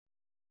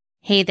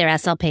Hey there,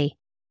 SLP.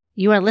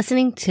 You are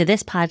listening to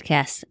this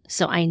podcast,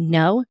 so I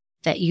know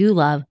that you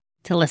love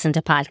to listen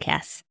to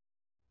podcasts.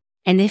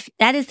 And if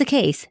that is the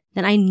case,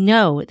 then I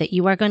know that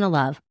you are going to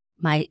love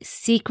my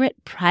secret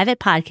private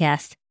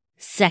podcast,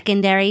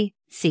 Secondary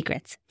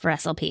Secrets for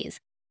SLPs.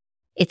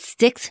 It's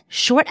 6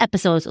 short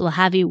episodes that will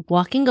have you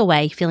walking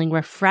away feeling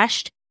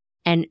refreshed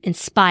and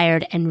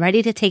inspired and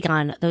ready to take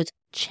on those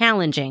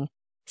challenging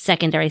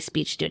secondary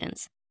speech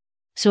students.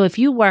 So if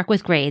you work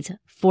with grades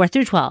 4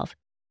 through 12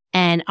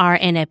 and are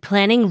in a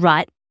planning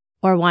rut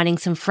or wanting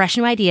some fresh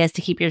new ideas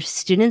to keep your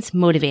students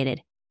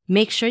motivated,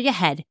 make sure you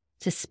head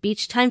to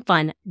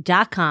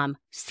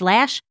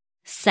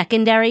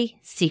speechtimefun.com/secondary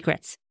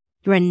secrets.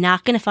 You are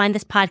not going to find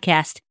this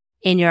podcast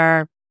in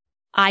your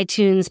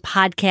iTunes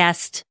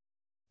podcast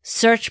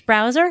search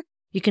browser.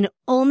 You can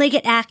only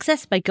get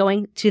access by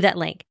going to that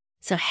link.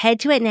 So head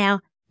to it now.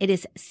 It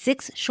is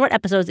 6 short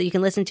episodes that you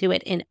can listen to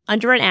it in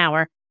under an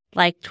hour,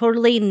 like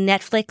totally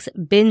Netflix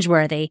binge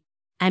worthy.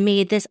 I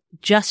made this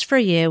just for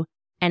you,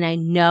 and I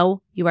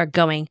know you are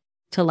going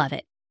to love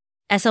it.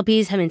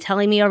 SLPs have been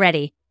telling me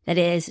already that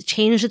it has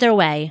changed their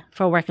way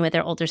for working with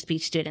their older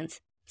speech students.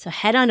 So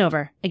head on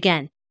over,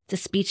 again, to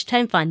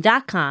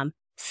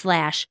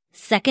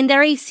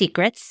speechtimefun.com/secondary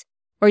secrets,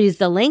 or use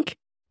the link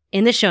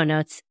in the show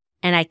notes,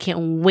 and I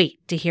can't wait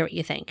to hear what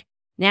you think.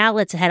 Now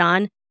let's head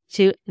on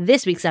to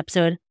this week's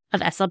episode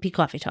of SLP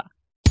Coffee Talk.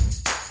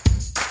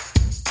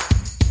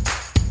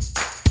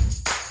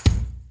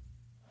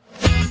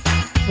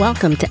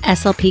 Welcome to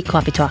SLP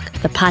Coffee Talk,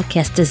 the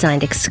podcast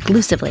designed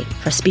exclusively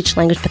for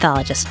speech-language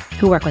pathologists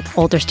who work with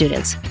older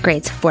students,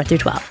 grades 4 through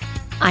 12.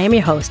 I am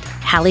your host,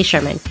 Hallie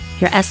Sherman,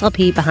 your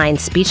SLP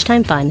behind Speech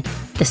Time Fun,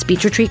 the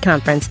Speech Retreat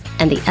Conference,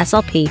 and the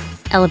SLP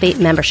Elevate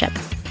membership.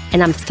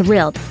 And I'm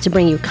thrilled to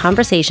bring you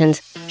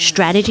conversations,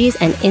 strategies,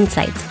 and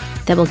insights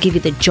that will give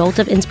you the jolt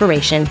of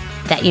inspiration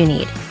that you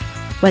need.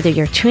 Whether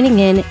you're tuning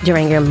in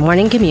during your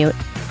morning commute,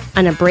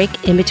 on a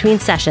break in between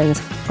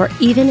sessions, or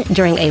even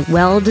during a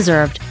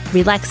well-deserved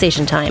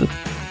relaxation time,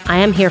 I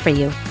am here for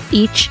you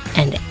each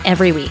and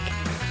every week.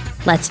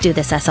 Let's do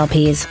this,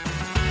 SLPs.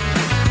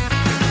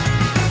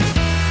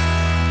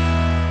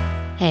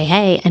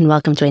 Hey, and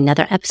welcome to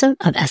another episode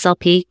of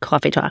SLP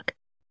Coffee Talk.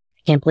 I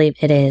can't believe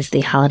it is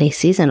the holiday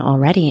season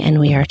already, and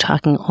we are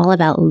talking all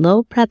about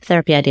low prep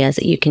therapy ideas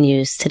that you can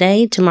use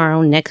today,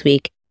 tomorrow, next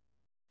week,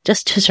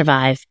 just to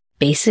survive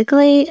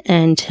basically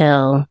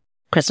until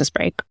Christmas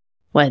break.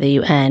 Whether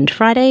you end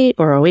Friday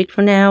or a week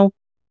from now,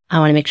 I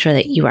want to make sure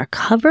that you are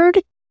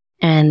covered,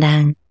 and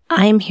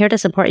I am here to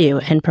support you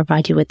and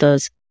provide you with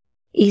those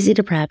easy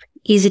to prep,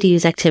 easy to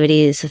use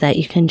activities so that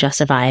you can just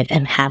survive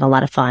and have a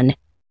lot of fun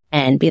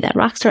and be that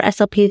rockstar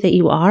SLP that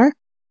you are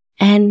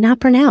and not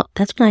burn out.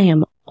 That's what I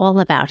am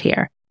all about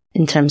here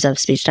in terms of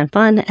Speech Time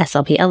Fun,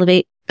 SLP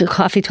Elevate, the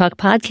Coffee Talk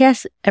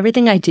podcast.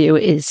 Everything I do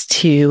is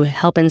to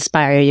help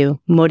inspire you,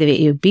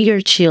 motivate you, be your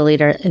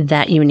cheerleader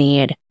that you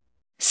need.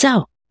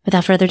 So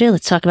without further ado,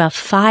 let's talk about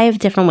 5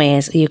 different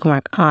ways you can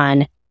work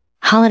on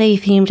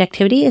holiday-themed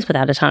activities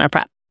without a ton of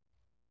prep.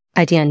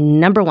 Idea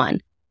number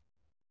 1.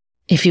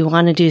 If you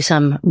want to do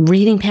some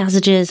reading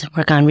passages,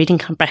 work on reading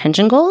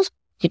comprehension goals,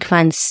 you can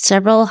find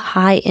several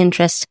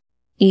high-interest,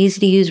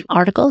 easy-to-use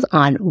articles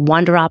on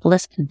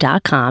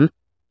Wanderopolis.com.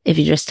 If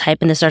you just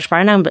type in the search bar,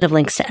 and I'm going to have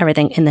links to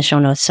everything in the show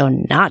notes, so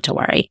not to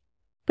worry.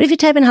 But if you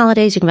type in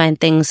holidays, you can find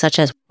things such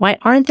as, why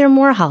aren't there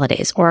more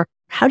holidays? Or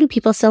how do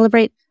people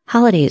celebrate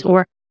holidays?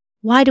 Or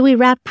why do we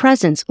wrap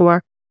presents?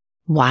 Or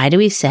why do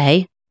we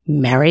say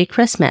Merry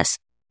Christmas?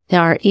 There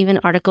are even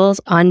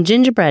articles on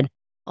gingerbread.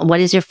 What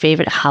is your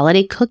favorite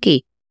holiday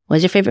cookie? What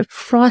is your favorite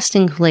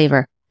frosting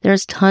flavor?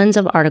 There's tons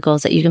of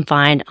articles that you can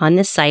find on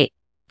this site.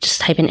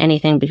 Just type in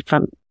anything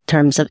from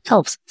terms of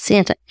elves,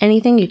 Santa,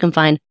 anything. You can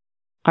find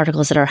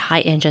articles that are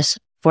high interest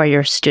for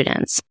your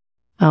students.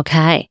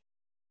 Okay.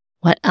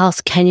 What else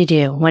can you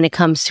do when it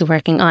comes to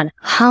working on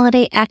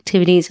holiday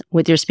activities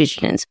with your speech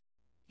students?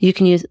 You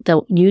can use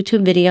the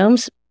YouTube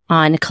videos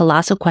on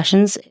Colossal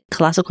Questions.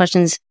 Colossal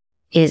Questions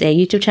is a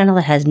YouTube channel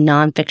that has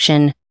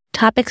nonfiction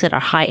topics that are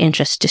high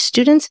interest to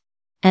students.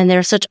 And there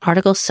are such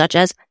articles such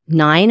as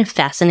 9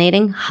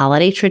 Fascinating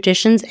Holiday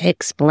Traditions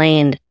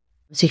Explained.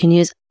 So you can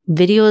use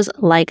videos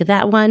like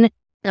that one.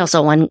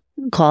 Also one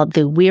called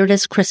The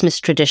Weirdest Christmas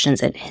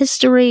Traditions in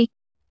History.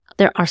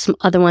 There are some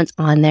other ones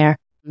on there.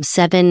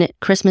 7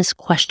 Christmas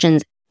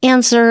Questions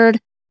Answered.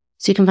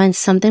 So you can find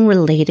something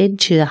related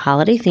to the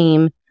holiday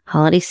theme,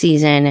 holiday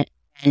season,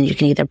 and you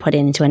can either put it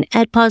into an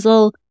ed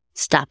puzzle,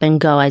 stop and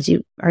go as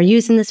you are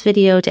using this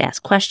video to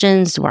ask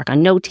questions, to work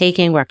on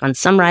note-taking, work on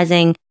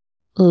summarizing,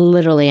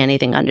 literally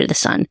anything under the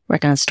sun.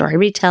 Work on story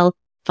retell,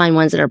 find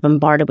ones that are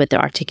bombarded with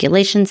their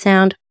articulation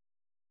sound.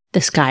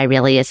 The sky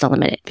really is the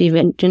limit. If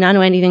you do not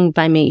know anything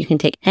by me, you can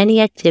take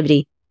any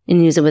activity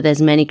and use it with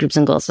as many groups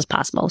and goals as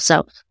possible.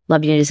 So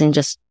love using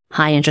just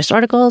high interest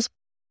articles,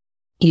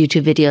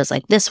 YouTube videos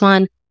like this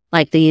one,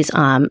 like these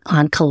on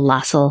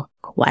Colossal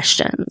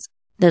Questions.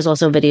 There's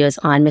also videos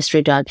on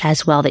Mystery Dog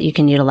as well that you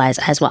can utilize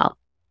as well.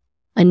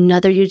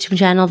 Another YouTube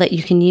channel that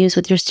you can use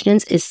with your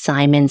students is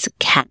Simon's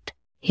Cat.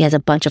 He has a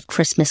bunch of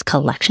Christmas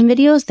collection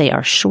videos. They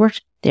are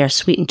short. They are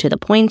sweet and to the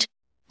point.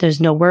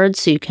 There's no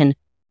words, so you can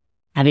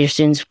have your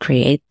students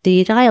create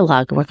the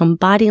dialogue, work on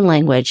body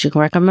language. You can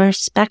work on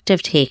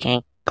perspective taking,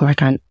 you can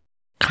work on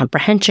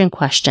comprehension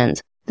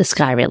questions. The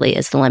sky really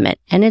is the limit,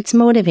 and it's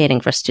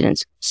motivating for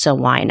students, so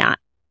why not?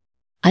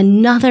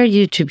 Another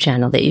YouTube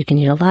channel that you can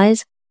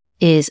utilize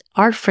is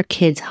Art for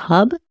Kids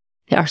Hub.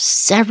 There are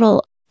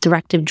several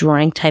directive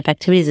drawing type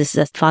activities. This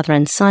is a father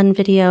and son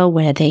video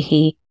where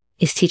he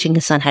is teaching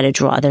his son how to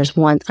draw. There's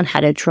one on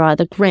how to draw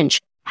the Grinch,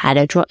 how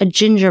to draw a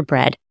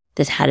gingerbread.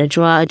 There's how to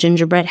draw a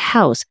gingerbread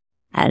house,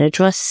 how to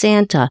draw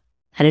Santa,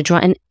 how to draw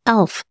an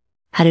elf,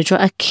 how to draw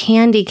a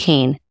candy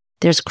cane.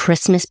 There's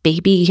Christmas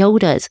baby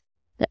Yodas.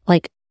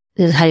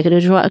 There's how you're going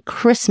to draw a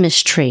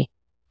Christmas tree,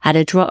 how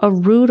to draw a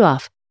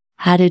Rudolph,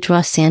 how to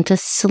draw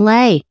Santa's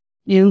sleigh.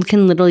 You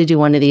can literally do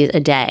one of these a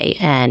day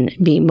and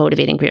be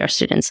motivating for your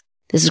students.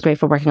 This is great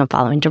for working on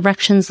following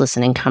directions,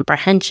 listening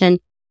comprehension,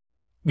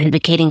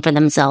 advocating for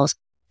themselves.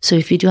 So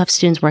if you do have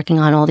students working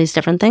on all these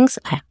different things,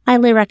 I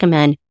highly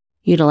recommend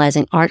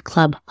utilizing Art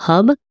Club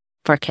Hub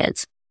for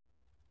kids.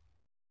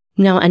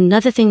 Now,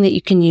 another thing that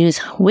you can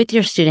use with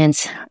your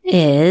students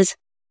is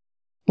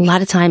a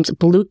lot of times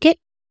Blue-Kit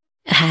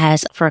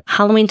has, for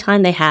Halloween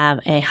time, they have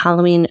a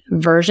Halloween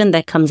version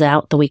that comes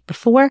out the week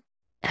before.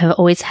 I've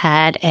always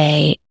had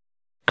a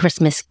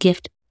Christmas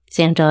gift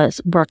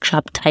Santa's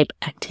workshop type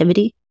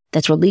activity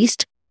that's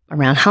released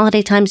around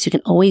holiday times. You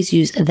can always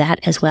use that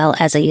as well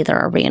as either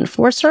a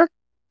reinforcer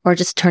or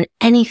just turn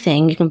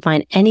anything. You can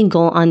find any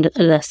goal under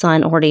the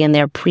sun already in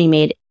their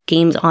pre-made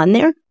games on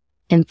there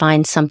and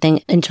find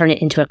something and turn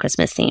it into a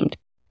Christmas themed.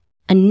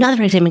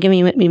 Another example, give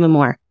me even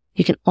more.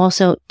 You can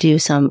also do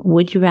some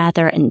would you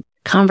rather and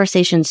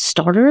conversation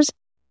starters,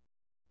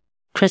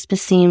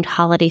 Christmas themed,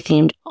 holiday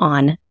themed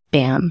on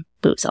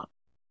Bamboozle.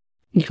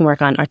 You can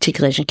work on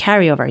articulation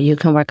carryover. You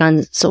can work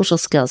on social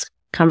skills,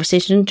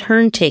 conversation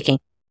turn taking,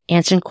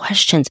 answering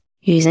questions,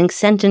 using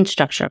sentence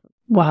structure,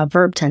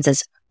 verb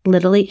tenses,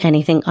 literally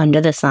anything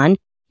under the sun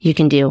you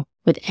can do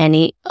with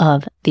any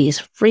of these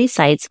free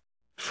sites,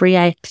 free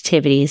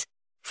activities,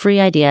 free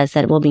ideas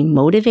that will be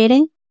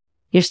motivating.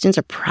 Your students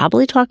are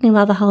probably talking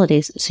about the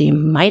holidays, so you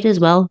might as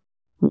well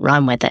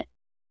run with it.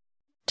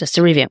 Just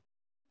to review,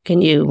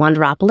 can you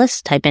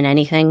Wonderopolis, type in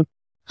anything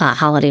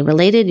holiday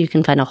related? You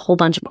can find a whole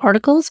bunch of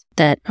articles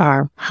that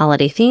are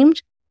holiday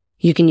themed.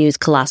 You can use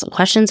Colossal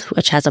Questions,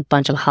 which has a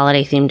bunch of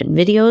holiday themed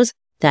videos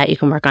that you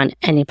can work on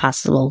any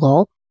possible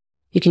goal.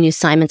 You can use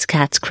Simon's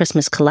Cat's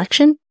Christmas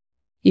Collection.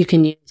 You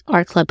can use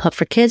Art Club Hub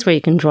for Kids, where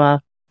you can draw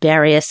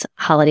various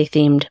holiday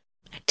themed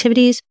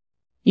activities.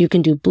 You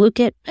can do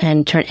Blue-Kit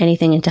and turn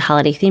anything into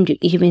holiday themed. You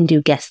even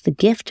do Guess the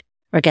Gift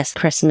or Guess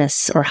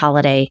Christmas or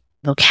holiday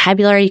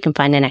vocabulary. You can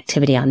find an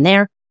activity on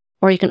there.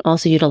 Or you can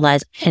also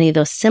utilize any of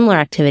those similar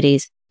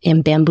activities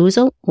in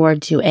Bamboozle or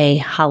do a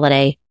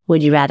holiday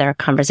would you rather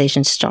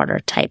conversation starter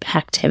type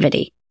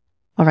activity.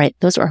 All right.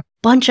 Those are a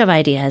bunch of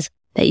ideas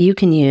that you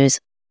can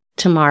use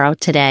tomorrow,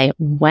 today,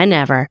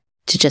 whenever,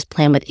 to just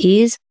plan with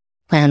ease,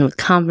 plan with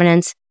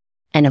confidence,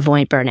 and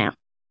avoid burnout.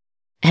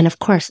 And of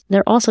course,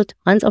 there are also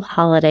tons of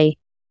holiday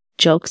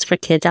jokes for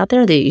kids out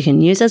there that you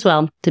can use as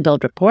well to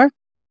build rapport,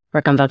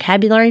 work on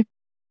vocabulary,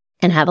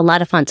 and have a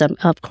lot of fun. So,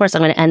 of course,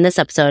 I'm going to end this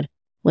episode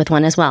with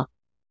one as well.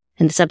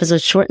 And this episode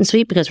is short and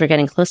sweet because we're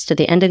getting close to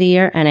the end of the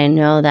year. And I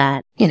know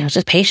that,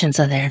 just patience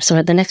are there.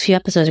 So the next few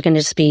episodes are going to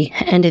just be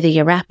end of the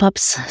year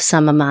wrap-ups,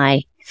 some of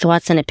my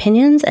thoughts and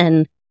opinions.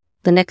 And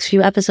the next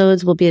few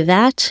episodes will be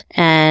that.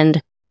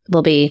 And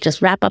will be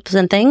just wrap-ups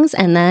and things.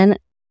 And then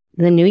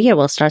the new year,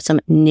 we'll start some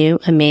new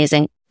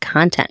amazing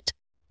content.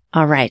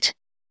 All right.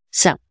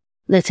 So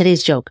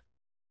today's joke.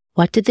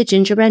 What did the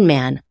gingerbread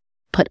man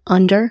put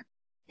under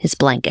his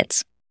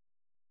blankets?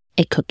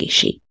 A cookie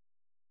sheet.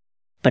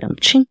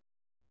 Ba-dum-ching.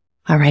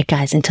 All right,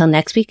 guys, until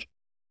next week,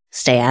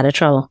 stay out of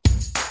trouble.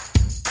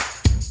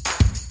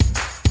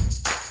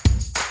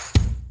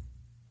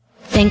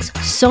 Thanks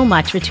so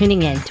much for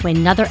tuning in to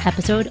another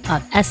episode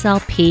of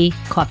SLP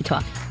Coffee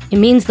Talk. It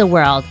means the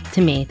world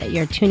to me that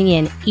you're tuning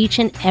in each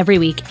and every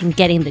week and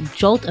getting the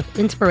jolt of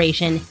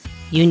inspiration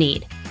you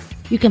need.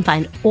 You can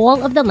find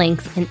all of the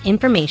links and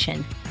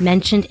information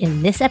mentioned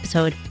in this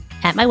episode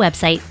at my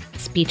website,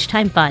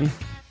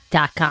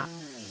 speechtimefun.com.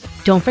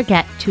 Don't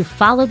forget to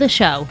follow the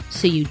show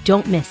so you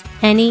don't miss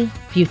any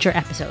future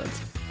episodes.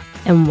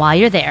 And while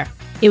you're there,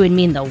 it would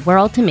mean the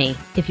world to me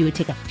if you would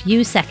take a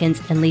few seconds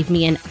and leave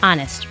me an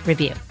honest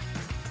review.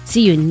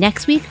 See you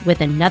next week with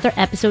another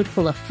episode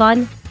full of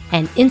fun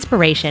and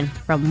inspiration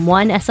from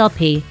one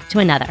SLP to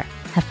another.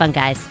 Have fun,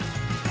 guys.